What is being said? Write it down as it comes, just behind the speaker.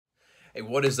Hey,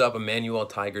 what is up, Emanuele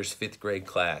Tigers 5th grade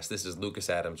class? This is Lucas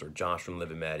Adams, or Josh from Liv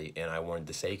and Maddie, and I wanted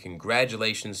to say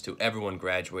congratulations to everyone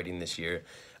graduating this year.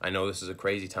 I know this is a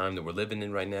crazy time that we're living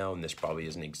in right now, and this probably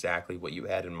isn't exactly what you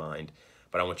had in mind,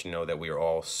 but I want you to know that we are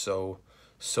all so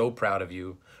proud of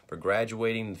you for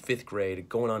graduating 5th grade,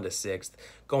 going on to 6th,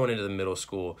 going into the middle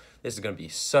school. This is going to be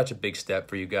such a big step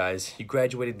for you guys. You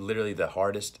graduated literally the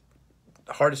hardest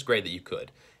grade that you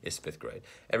could is 5th grade.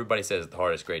 Everybody says the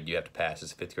hardest grade you have to pass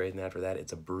is 5th grade, and after that,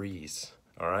 it's a breeze,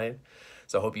 all right?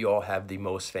 So I hope you all have the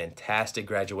most fantastic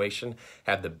graduation,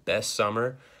 have the best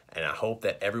summer, and I hope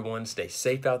that everyone stays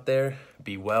safe out there,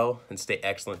 be well, and stay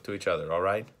excellent to each other, all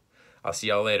right? I'll see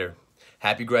y'all later.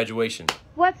 Happy graduation.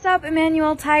 What's up,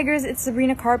 Emanuele Tigers? It's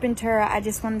Sabrina Carpenter. I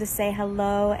just wanted to say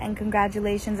hello and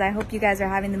congratulations. I hope you guys are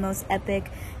having the most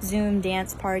epic Zoom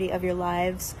dance party of your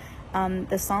lives.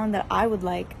 The song that I would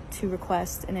like to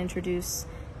request and introduce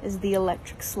is The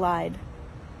Electric Slide.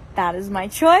 That is my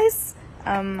choice.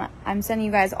 I'm sending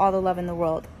you guys all the love in the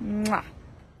world. Mwah.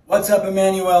 What's up,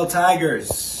 Emanuele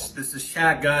Tigers? This is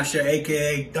Shak Ghacha,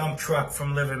 aka Dump Truck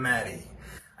from Liv and Maddie.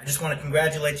 I just want to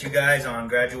congratulate you guys on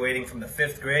graduating from the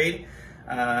 5th grade.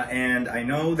 And I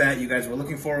know that you guys were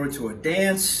looking forward to a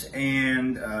dance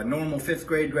and a normal 5th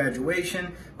grade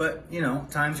graduation, but you know,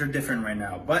 times are different right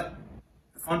now. But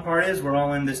the fun part is we're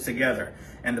all in this together,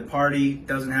 and the party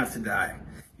doesn't have to die.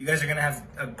 You guys are going to have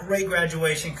a great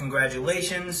graduation.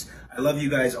 Congratulations. I love you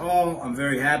guys all. I'm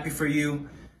very happy for you.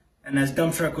 And as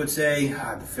Dump Truck would say, the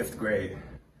 5th grade.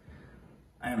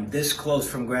 I am this close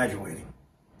from graduating.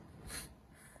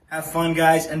 Have fun,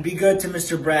 guys, and be good to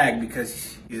Mr. Bragg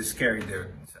because he's a scary dude.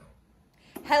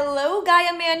 Hello,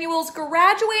 Guy Emanuel's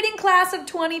graduating class of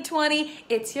 2020.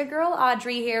 It's your girl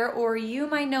Audrey here, or you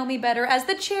might know me better as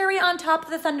the cherry on top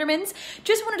of the Thundermans.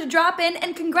 Just wanted to drop in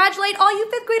and congratulate all you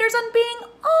 5th graders on being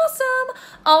awesome.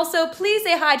 Also, please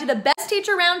say hi to the best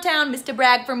teacher around town, Mr.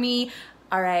 Bragg, for me.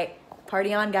 All right,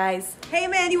 party on, guys. Hey,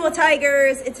 Emanuele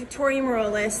Tigers. It's Victoria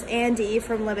Moroles, Andy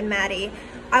from Liv and Maddie.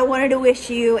 I wanted to wish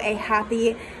you a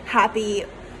happy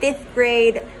 5th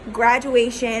grade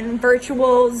graduation,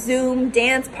 virtual Zoom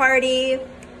dance party.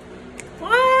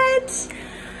 What?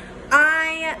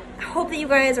 I hope that you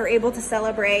guys are able to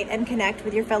celebrate and connect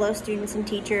with your fellow students and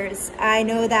teachers. I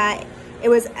know that it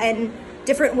was a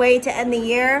different way to end the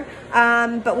year,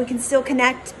 but we can still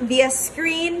connect via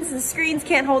screens. The screens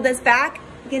can't hold us back.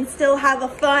 We can still have a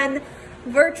fun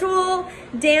virtual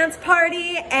dance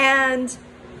party, and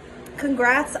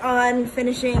congrats on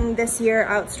finishing this year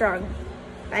out strong.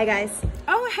 Bye, guys.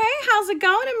 Oh, hey, how's it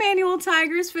going, Emanuele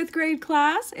Tigers 5th grade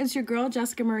class? It's your girl,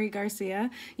 Jessica Marie Garcia.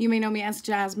 You may know me as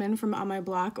Jasmine from On My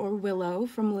Block, or Willow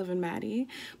from Liv and Maddie.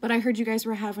 But I heard you guys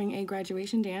were having a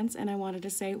graduation dance, and I wanted to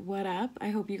say what up.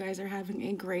 I hope you guys are having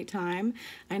a great time.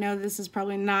 I know this is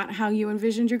probably not how you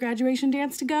envisioned your graduation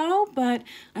dance to go, but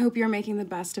I hope you're making the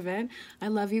best of it. I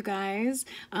love you guys.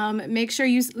 Make sure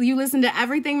you listen to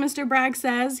everything Mr. Bragg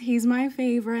says. He's my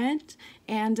favorite.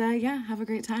 And yeah, have a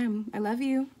great time. I love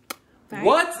you. Bye.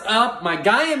 What's up, my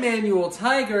guy Emanuele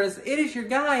Tigers? It is your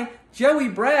guy, Joey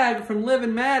Bragg from Liv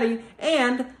and Maddie,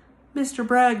 and Mr.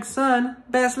 Bragg's son,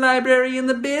 best library in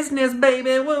the business,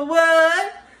 baby.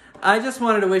 What? I just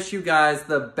wanted to wish you guys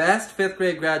the best 5th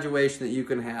grade graduation that you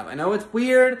can have. I know it's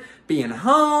weird being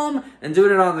home and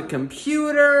doing it on the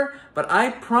computer, but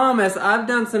I promise I've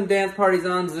done some dance parties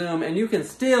on Zoom, and you can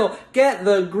still get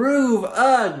the groove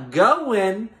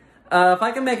going. If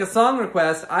I can make a song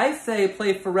request, I say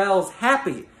play Pharrell's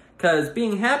Happy, because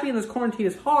being happy in this quarantine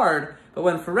is hard, but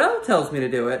when Pharrell tells me to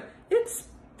do it, it's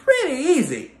pretty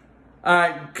easy.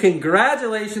 Alright,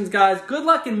 congratulations, guys. Good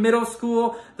luck in middle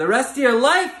school. The rest of your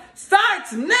life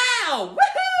starts now!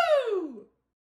 Woohoo!